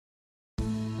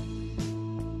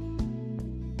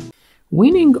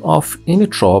Weaning of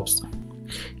inotropes,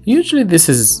 usually this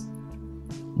is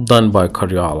done by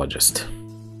cardiologists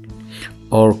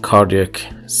or cardiac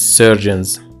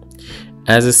surgeons.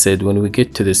 As I said, when we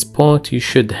get to this point, we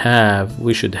should have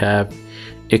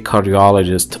a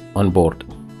cardiologist on board.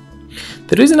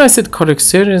 The reason I said cardiac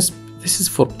surgeons, this is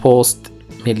for post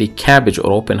mainly CABG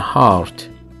or open heart,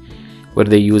 where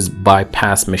they use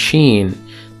bypass machine.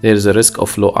 There is a risk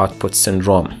of low output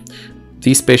syndrome.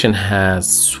 This patient has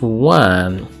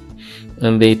SWAN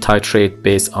and they titrate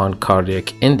based on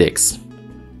cardiac index.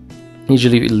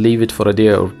 Usually we leave it for a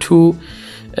day or two.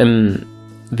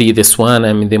 The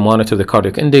SWAN, they monitor the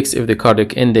cardiac index. If the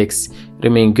cardiac index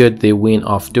remain good, they wean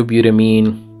off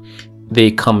dopamine.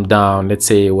 They come down, let's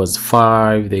say it was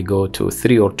 5, they go to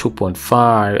 3 or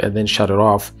 2.5 and then shut it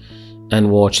off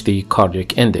and watch the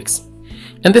cardiac index.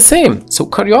 And the same, so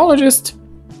cardiologists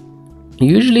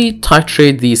usually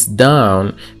titrate these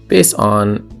down based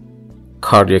on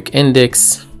cardiac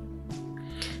index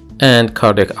and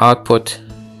cardiac output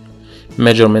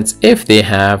measurements if they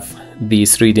have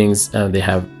these readings and they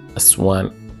have a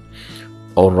SWAN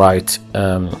or right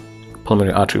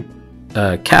pulmonary artery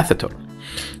catheter.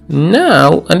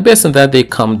 Now, and based on that, they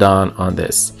come down on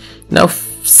this. Now,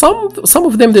 some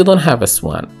of them, they don't have a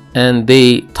SWAN and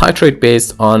they titrate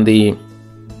based on the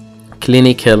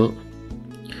clinical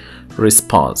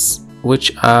response,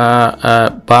 which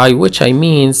by which I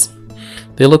means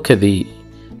they look at the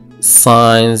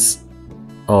signs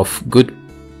of good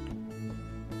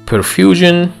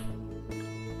perfusion,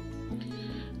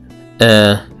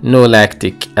 no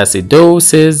lactic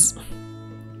acidosis,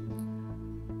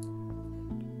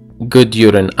 good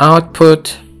urine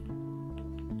output,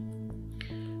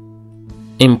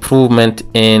 improvement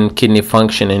in kidney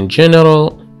function in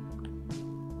general,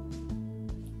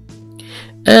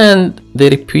 and they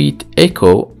repeat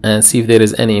echo and see if there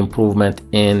is any improvement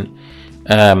in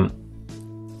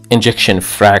ejection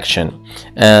fraction.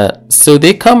 So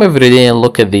they come every day and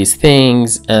look at these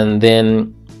things, and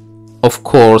then of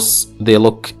course they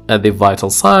look at the vital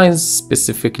signs,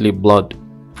 specifically blood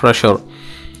pressure,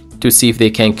 to see if they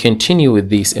can continue with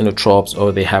these inotropes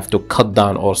or they have to cut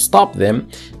down or stop them,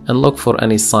 and look for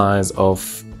any signs of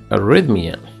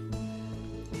arrhythmia.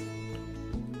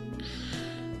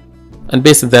 And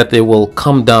based on that, they will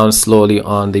come down slowly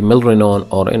on the milrinone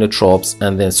or inotropes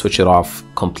and then switch it off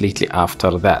completely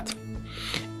after that.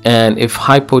 And if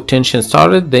hypotension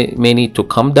started, they may need to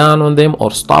come down on them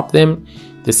or stop them.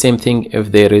 The same thing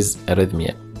if there is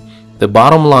arrhythmia. The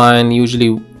bottom line,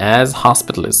 usually as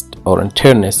hospitalists or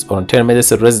internists or internal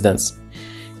medicine residents,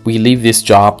 we leave this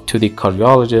job to the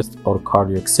cardiologist or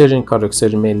cardiac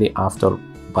surgeon mainly after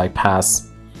bypass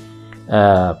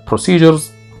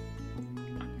procedures.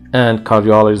 And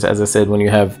cardiologists, as I said, when you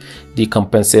have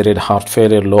decompensated heart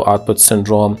failure, low output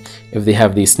syndrome, if they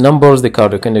have these numbers, the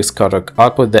cardiac index, cardiac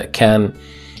output, that can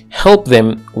help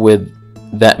them with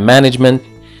that management.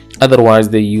 Otherwise,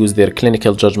 they use their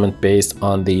clinical judgment based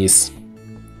on these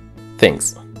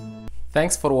things.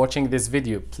 Thanks for watching this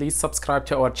video. Please subscribe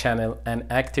to our channel and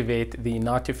activate the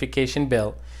notification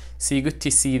bell so you get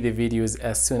to see the videos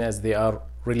as soon as they are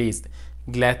released.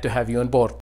 Glad to have you on board.